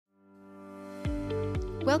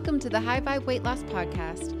Welcome to the High Vibe Weight Loss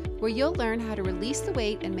Podcast, where you'll learn how to release the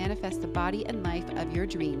weight and manifest the body and life of your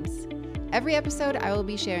dreams. Every episode, I will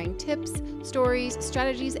be sharing tips, stories,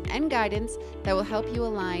 strategies, and guidance that will help you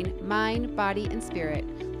align mind, body, and spirit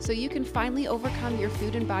so you can finally overcome your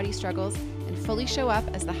food and body struggles and fully show up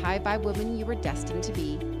as the high vibe woman you were destined to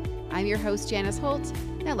be. I'm your host, Janice Holt.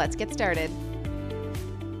 Now let's get started.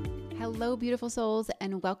 Hello, beautiful souls,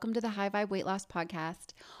 and welcome to the High Vibe Weight Loss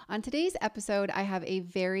Podcast. On today's episode, I have a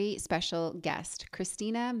very special guest,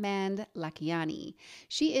 Kristina Mand-Lakhiani.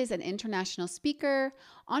 She is an international speaker,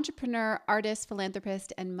 entrepreneur, artist,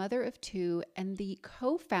 philanthropist, and mother of two, and the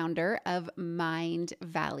co-founder of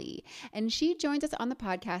Mindvalley. And she joins us on the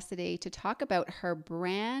podcast today to talk about her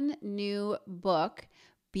brand new book,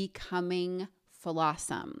 Becoming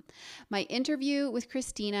Flossom. My interview with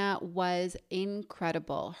Kristina was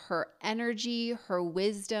incredible. Her energy, her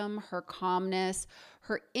wisdom, her calmness,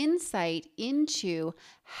 her insight into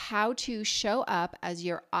how to show up as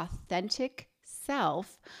your authentic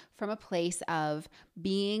self from a place of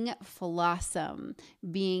being flossom,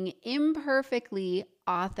 being imperfectly,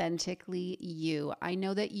 authentically you. I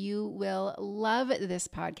know that you will love this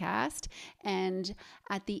podcast. And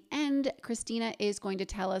at the end, Kristina is going to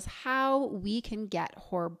tell us how we can get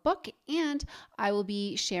her book. And I will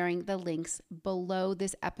be sharing the links below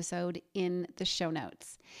this episode in the show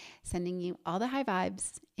notes. Sending you all the high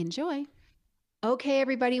vibes. Enjoy. Okay,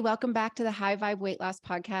 everybody, welcome back to the High Vibe Weight Loss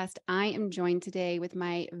Podcast. I am joined today with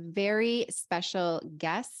my very special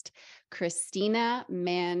guest, Kristina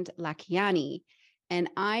Mand-Lakhiani. And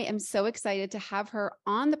I am so excited to have her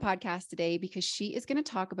on the podcast today because she is going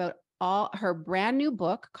to talk about her brand new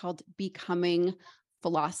book called Becoming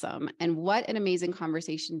Flossom. And what an amazing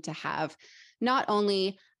conversation to have, not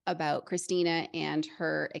only about Kristina and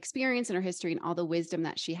her experience and her history and all the wisdom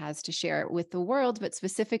that she has to share with the world, but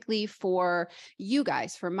specifically for you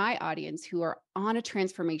guys, for my audience who are on a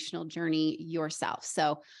transformational journey yourself.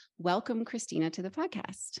 So welcome, Kristina, to the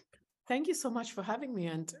podcast. Thank you so much for having me,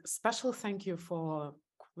 and special thank you for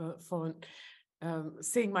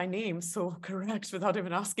saying my name so correct without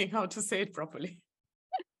even asking how to say it properly.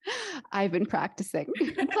 I've been practicing.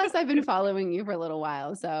 Plus, I've been following you for a little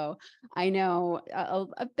while. So I know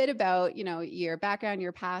a bit about, your background,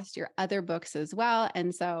 your past, your other books as well.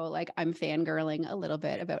 And so I'm fangirling a little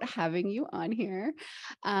bit about having you on here.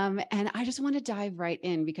 And I just want to dive right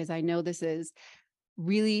in because I know this is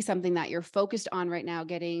really something that you're focused on right now,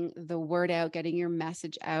 getting the word out, getting your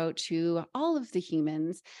message out to all of the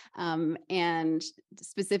humans, and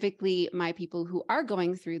specifically my people who are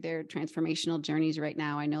going through their transformational journeys right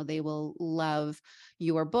now. I know they will love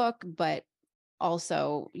your book, but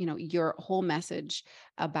also, your whole message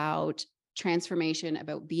about transformation,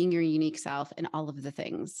 about being your unique self and all of the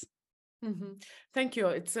things. Mm-hmm. Thank you.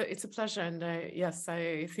 It's a pleasure. And yes,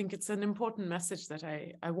 I think it's an important message that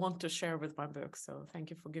I want to share with my book. So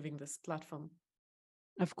thank you for giving this platform.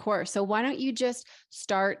 Of course. So why don't you just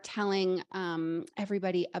start telling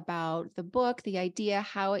everybody about the book, the idea,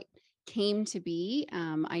 how it came to be.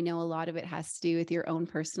 I know a lot of it has to do with your own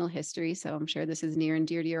personal history, so I'm sure this is near and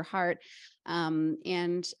dear to your heart,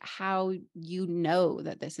 and how you know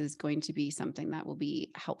that this is going to be something that will be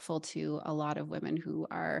helpful to a lot of women who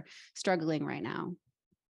are struggling right now.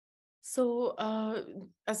 So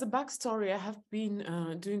as a backstory, I have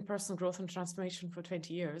been doing personal growth and transformation for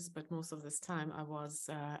 20 years, but most of this time I was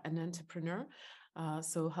an entrepreneur.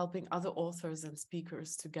 So helping other authors and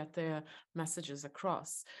speakers to get their messages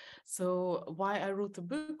across. So why I wrote the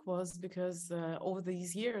book was because over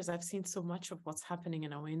these years, I've seen so much of what's happening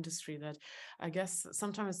in our industry that I guess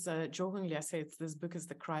sometimes jokingly I say this book is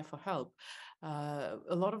the cry for help.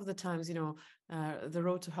 A lot of the times, the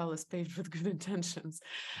road to hell is paved with good intentions.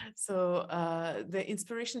 So the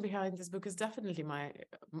inspiration behind this book is definitely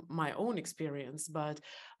my own experience, but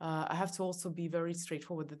I have to also be very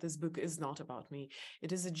straightforward that this book is not about me.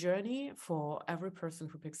 It is a journey for every person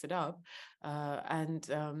who picks it up. And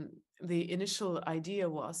the initial idea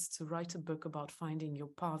was to write a book about finding your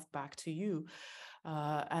path back to you.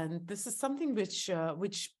 And this is something which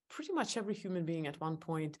pretty much every human being at one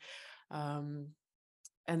point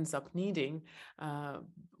ends up needing.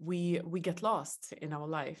 We get lost in our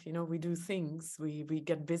life. We do things, we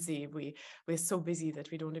get busy, we're so busy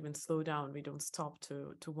that we don't even slow down, we don't stop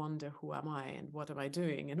to wonder, who am I and what am I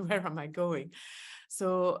doing and where am I going?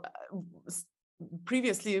 So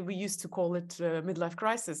previously we used to call it midlife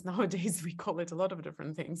crisis. Nowadays we call it a lot of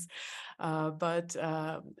different things, but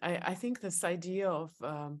I think this idea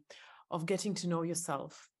of getting to know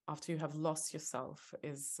yourself after you have lost yourself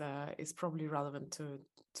is probably relevant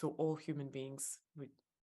to all human beings.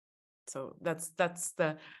 So that's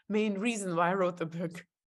the main reason why I wrote the book.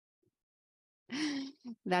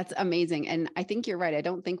 That's amazing. And I think you're right. I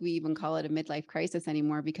don't think we even call it a midlife crisis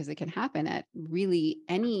anymore because it can happen at really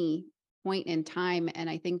any point in time. And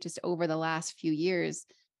I think just over the last few years,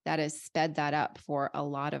 that has sped that up for a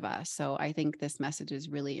lot of us. So I think this message is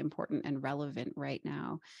really important and relevant right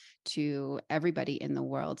now to everybody in the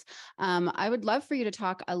world. I would love for you to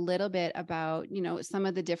talk a little bit about, some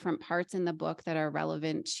of the different parts in the book that are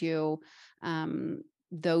relevant to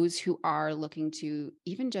those who are looking to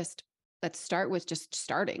even just, let's start with just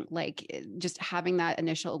starting, like just having that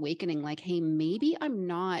initial awakening, like, hey, maybe I'm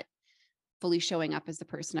not fully showing up as the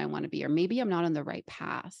person I want to be, or maybe I'm not on the right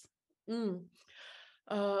path. Mm.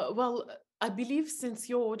 Well, I believe since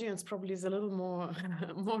your audience probably is a little more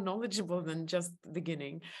more knowledgeable than just the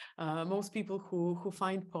beginning, most people who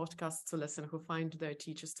find podcasts to listen, who find their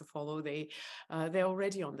teachers to follow, they're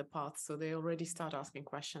already on the path, so they already start asking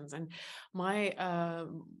questions. And my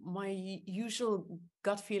usual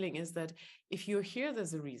gut feeling is that if you're here,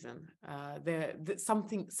 there's a reason.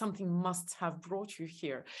 Something must have brought you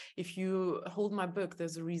here. If you hold my book,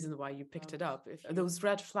 there's a reason why you picked it up. If those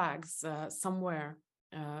red flags somewhere,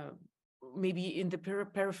 maybe in the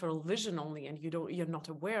peripheral vision only, and you're not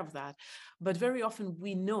aware of that, but very often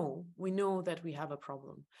we know that we have a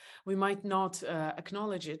problem. We might not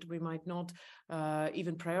acknowledge it, we might not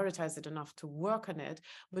even prioritize it enough to work on it,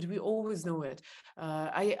 but we always know it.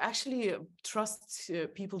 I actually trust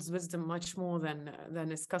people's wisdom much more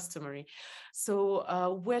than is customary.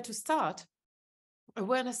 So where to start?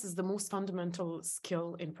 Awareness is the most fundamental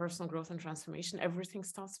skill in personal growth and transformation. Everything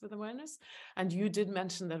starts with awareness. And you did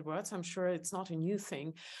mention that word, so I'm sure it's not a new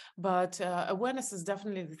thing. But awareness is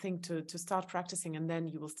definitely the thing to start practicing, and then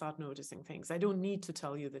you will start noticing things. I don't need to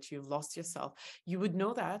tell you that you've lost yourself. You would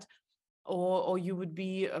know that, or you would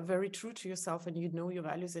be very true to yourself, and you'd know your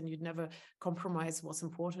values, and you'd never compromise what's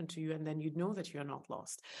important to you, and then you'd know that you're not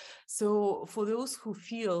lost. So for those who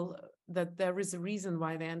feel that there is a reason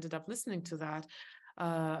why they ended up listening to that,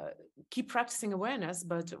 keep practicing awareness.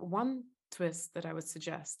 But one twist that I would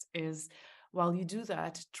suggest is, while you do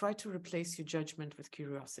that, try to replace your judgment with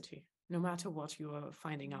curiosity, no matter what you are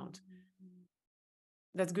finding out.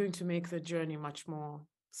 That's going to make the journey much more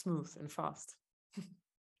smooth and fast.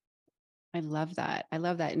 I love that. I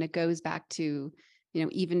love that. And it goes back to,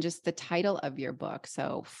 even just the title of your book.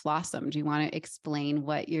 So Flossom, do you want to explain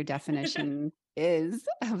what your definition is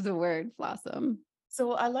of the word Flossom?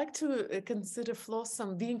 So I like to consider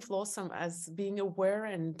being flawsome as being aware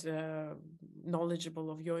and knowledgeable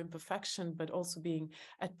of your imperfection, but also being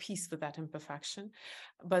at peace with that imperfection.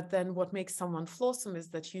 But then what makes someone flawsome is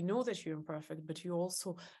that you know that you're imperfect, but you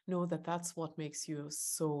also know that that's what makes you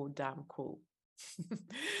so damn cool.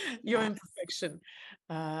 Your imperfection.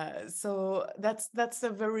 So that's a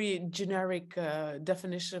very generic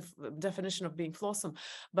definition of being flawsome.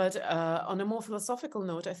 But on a more philosophical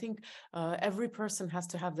note, I think every person has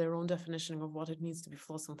to have their own definition of what it means to be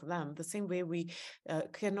flawsome for them. The same way we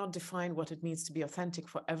cannot define what it means to be authentic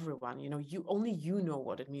for everyone. Only you know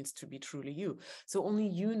what it means to be truly you. So only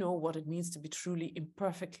you know what it means to be truly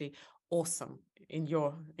imperfectly awesome in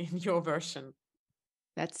your version.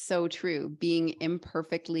 That's so true. Being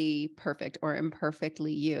imperfectly perfect or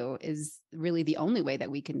imperfectly you is really the only way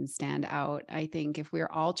that we can stand out. I think if we're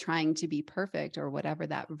all trying to be perfect, or whatever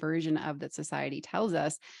that version of that society tells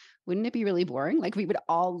us, wouldn't it be really boring? Like, we would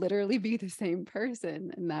all literally be the same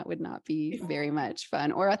person, and that would not be very much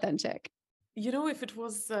fun or authentic. If it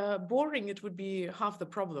was boring, it would be half the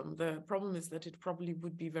problem. The problem is that it probably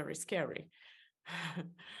would be very scary.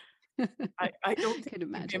 I don't think Could it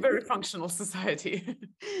would be a imagine. very functional society.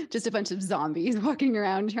 Just a bunch of zombies walking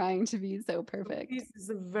around trying to be so perfect. This is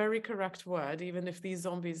a very correct word, even if these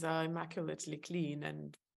zombies are immaculately clean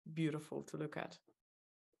and beautiful to look at.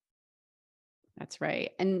 That's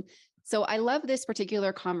right. And so I love this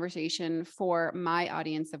particular conversation for my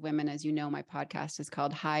audience of women. As you know, my podcast is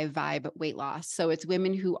called High Vibe Weight Loss. So it's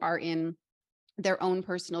women who are in their own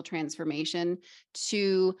personal transformation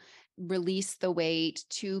to release the weight,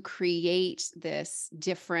 to create this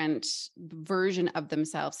different version of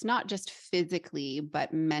themselves, not just physically,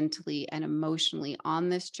 but mentally and emotionally on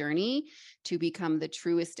this journey to become the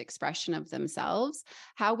truest expression of themselves.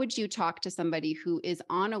 How would you talk to somebody who is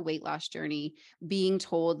on a weight loss journey, being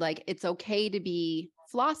told like it's okay to be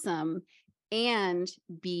flossom and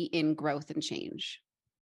be in growth and change?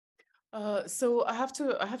 So I have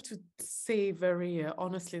to say very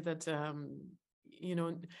honestly that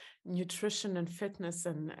nutrition and fitness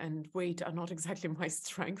and weight are not exactly my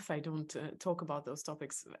strength. I don't talk about those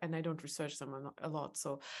topics, and I don't research them a lot.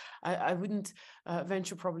 So I wouldn't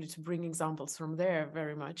venture probably to bring examples from there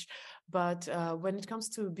very much. But when it comes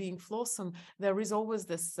to being flawsome, there is always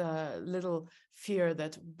this little fear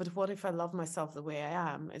that, but what if I love myself the way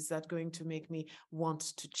I am? Is that going to make me want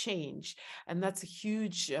to change? And that's a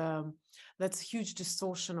huge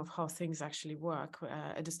distortion of how things actually work,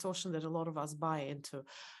 a distortion that a lot of us buy into.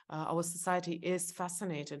 Our society is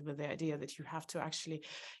fascinated with the idea that you have to actually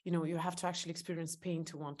experience pain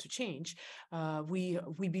to want to change. We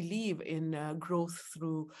believe in growth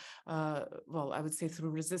through, I would say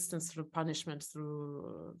through resistance, through punishment,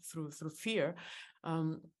 through fear.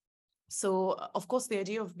 So, of course, the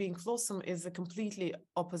idea of being flawsome is a completely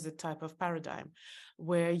opposite type of paradigm,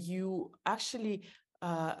 where you actually,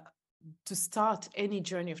 to start any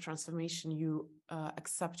journey of transformation, you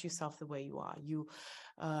accept yourself the way you are. You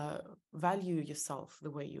value yourself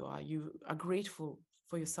the way you are. You are grateful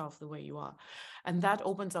for yourself the way you are. And that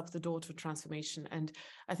opens up the door to transformation. And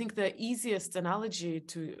I think the easiest analogy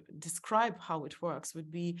to describe how it works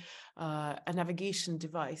would be a navigation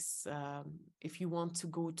device. If you want to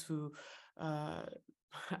go to I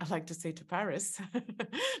like to say to Paris,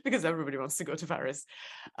 because everybody wants to go to Paris.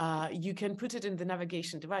 You can put it in the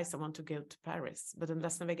navigation device, I want to go to Paris, but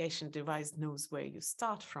unless navigation device knows where you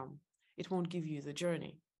start from, it won't give you the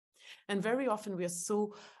journey. And very often we are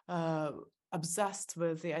so obsessed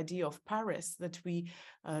with the idea of Paris that we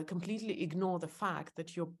completely ignore the fact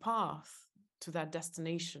that your path to that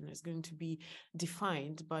destination is going to be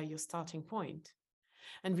defined by your starting point.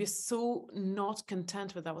 And we're so not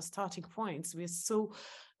content with our starting points. We're so,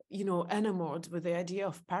 enamored with the idea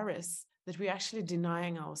of Paris that we're actually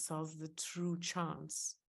denying ourselves the true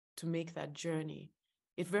chance to make that journey.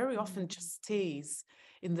 It very often just stays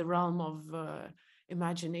in the realm of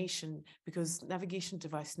imagination, because navigation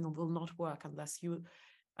device will not work unless you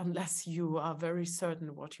are very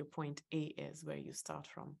certain what your point A is, where you start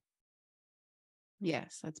from.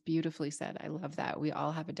 Yes, that's beautifully said. I love that. We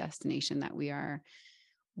all have a destination that we are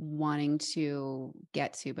wanting to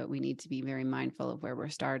get to, but we need to be very mindful of where we're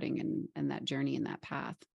starting and that journey and that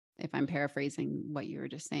path, if I'm paraphrasing what you were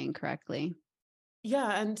just saying correctly.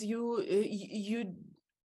 Yeah, and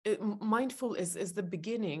mindful is the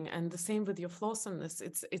beginning, and the same with your flawsomeness.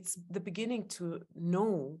 It's the beginning to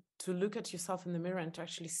look at yourself in the mirror and to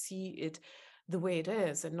actually see it the way it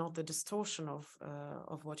is, and not the distortion of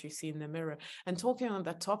what you see in the mirror. And talking on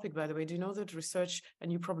that topic, by the way, do you know that research, and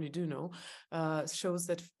you probably do know, shows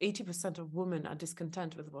that 80% of women are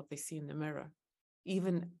discontent with what they see in the mirror,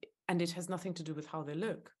 and it has nothing to do with how they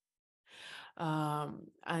look.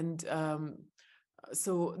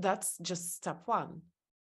 So that's just step one.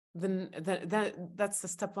 Then that's the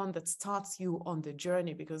step one that starts you on the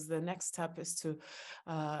journey, because the next step is to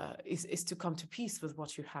come to peace with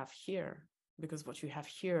what you have here, because what you have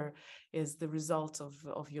here is the result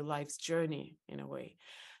of your life's journey in a way.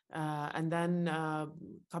 And then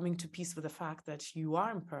coming to peace with the fact that you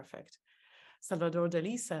are imperfect. Salvador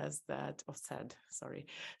Dali said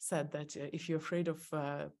that if you're afraid of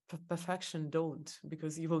perfection, don't,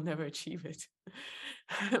 because you will never achieve it.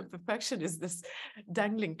 Perfection is this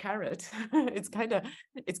dangling carrot. It's kind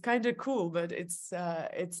of cool, but it's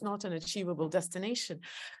not an achievable destination.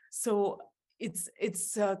 So it's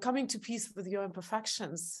coming to peace with your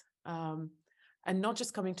imperfections. And not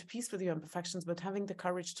just coming to peace with your imperfections, but having the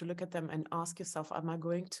courage to look at them and ask yourself, am I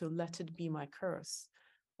going to let it be my curse,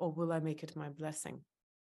 or will I make it my blessing?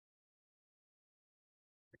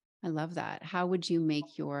 I love that. How would you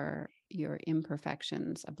make your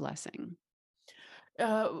imperfections a blessing?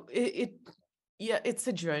 It's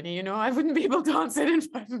a journey. I wouldn't be able to answer it in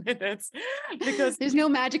 5 minutes, because there's no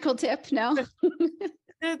magical tip. No.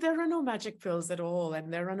 There are no magic pills at all,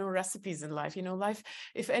 and there are no recipes in life. Life,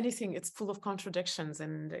 if anything, it's full of contradictions,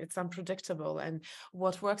 and it's unpredictable. And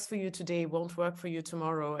what works for you today won't work for you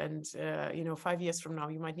tomorrow. And 5 years from now,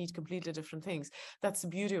 you might need completely different things. That's the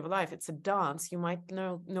beauty of life. It's a dance. You might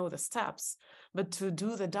know the steps, but to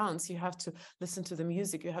do the dance, you have to listen to the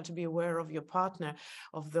music. You have to be aware of your partner,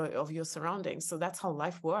 of your surroundings. So that's how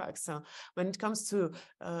life works. So when it comes to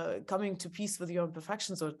coming to peace with your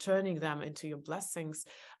imperfections or turning them into your blessings,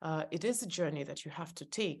 it is a journey that you have to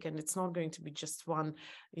take, and it's not going to be just one,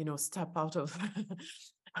 step out of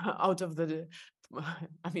out of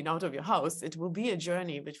your house. It will be a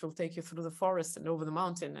journey which will take you through the forest and over the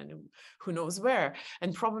mountain and who knows where,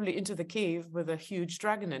 and probably into the cave with a huge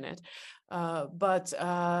dragon in it. But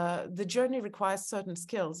the journey requires certain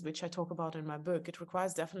skills, which I talk about in my book. It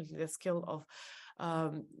requires definitely the skill of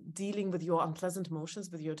dealing with your unpleasant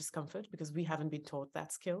emotions, with your discomfort, because we haven't been taught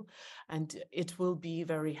that skill. And it will be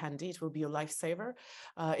very handy. It will be a lifesaver.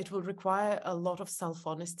 It will require a lot of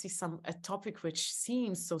self-honesty, a topic which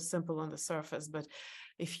seems so simple on the surface, but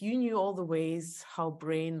if you knew all the ways how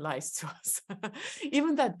brain lies to us,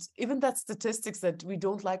 even that statistics that we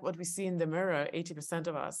don't like what we see in the mirror, 80%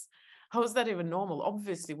 of us, how is that even normal?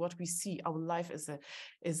 Obviously, what we see, our life is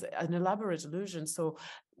an elaborate illusion. So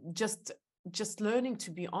just learning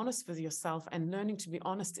to be honest with yourself and learning to be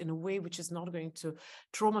honest in a way which is not going to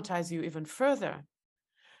traumatize you even further.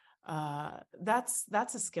 That's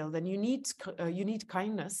a skill. Then you need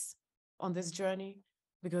kindness on this journey,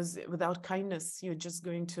 because without kindness, you're just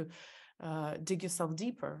going to dig yourself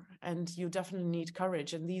deeper, and you definitely need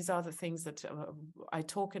courage. And these are the things that I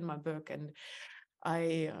talk in my book, and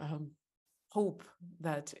I hope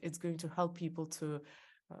that it's going to help people to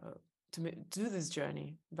do this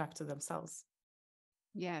journey back to themselves.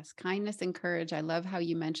 Yes, kindness and courage. I love how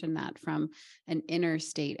you mentioned that, from an inner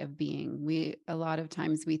state of being. A lot of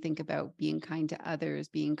times we think about being kind to others,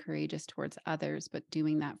 being courageous towards others, but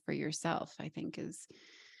doing that for yourself, I think is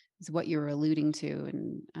what you're alluding to.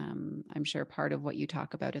 And I'm sure part of what you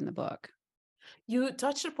talk about in the book. You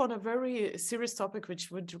touched upon a very serious topic,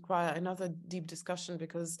 which would require another deep discussion,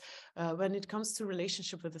 because when it comes to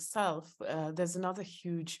relationship with the self, there's another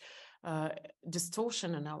huge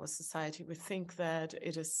distortion in our society. We think that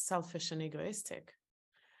it is selfish and egoistic.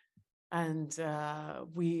 And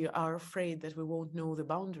we are afraid that we won't know the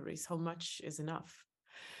boundaries, how much is enough.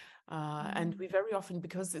 And we very often,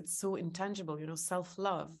 because it's so intangible,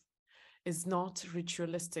 self-love is not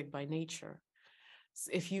ritualistic by nature.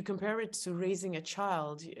 If you compare it to raising a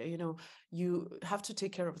child, you have to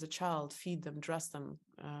take care of the child, feed them, dress them,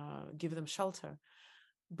 give them shelter.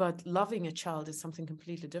 But loving a child is something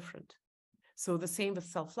completely different. So the same with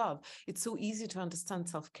self-love. It's so easy to understand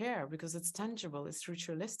self-care because it's tangible, it's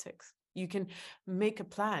ritualistic. You can make a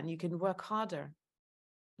plan, you can work harder.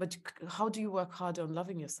 But how do you work harder on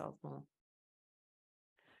loving yourself more?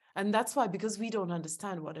 And that's why, because we don't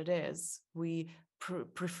understand what it is, we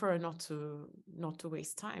prefer not to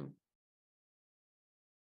waste time.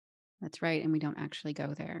 That's right. And we don't actually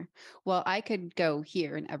go there. Well, I could go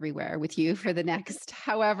here and everywhere with you for the next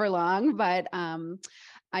however long, but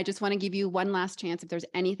I just want to give you one last chance. If there's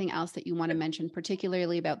anything else that you want to mention,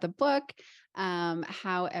 particularly about the book,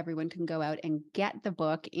 how everyone can go out and get the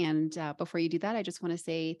book. And before you do that, I just want to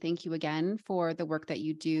say thank you again for the work that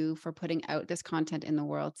you do, for putting out this content in the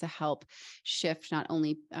world to help shift not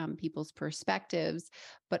only people's perspectives,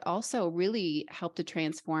 but also really help to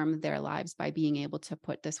transform their lives by being able to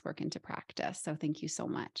put this work into practice. So thank you so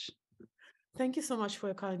much. Thank you so much for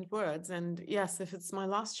your kind words. And yes, if it's my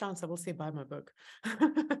last chance, I will say buy my book,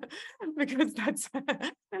 because that's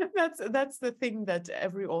the thing that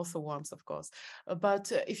every author wants, of course.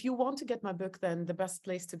 But if you want to get my book, then the best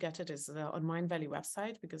place to get it is on Mindvalley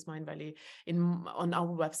website, because Mindvalley, on our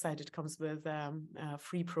website, it comes with a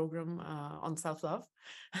free program on self-love,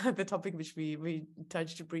 the topic which we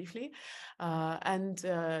touched briefly. And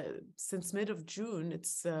since mid of June,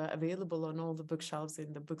 it's available on all the bookshelves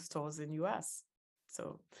in the bookstores in US.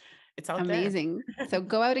 So it's out there. Amazing. So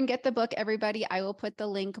go out and get the book, everybody. I will put the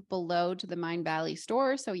link below to the Mindvalley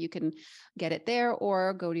store so you can get it there,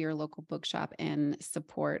 or go to your local bookshop and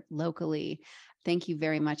support locally. Thank you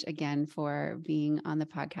very much again for being on the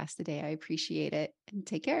podcast today. I appreciate it, and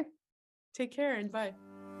take care. Take care and bye.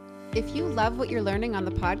 If you love what you're learning on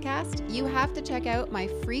the podcast, you have to check out my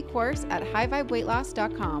free course at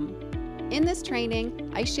highvibeweightloss.com. In this training,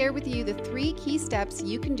 I share with you the 3 key steps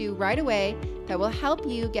you can do right away that will help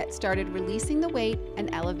you get started releasing the weight and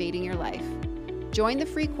elevating your life. Join the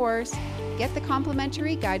free course, get the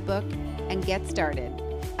complimentary guidebook, and get started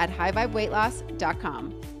at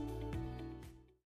highvibeweightloss.com.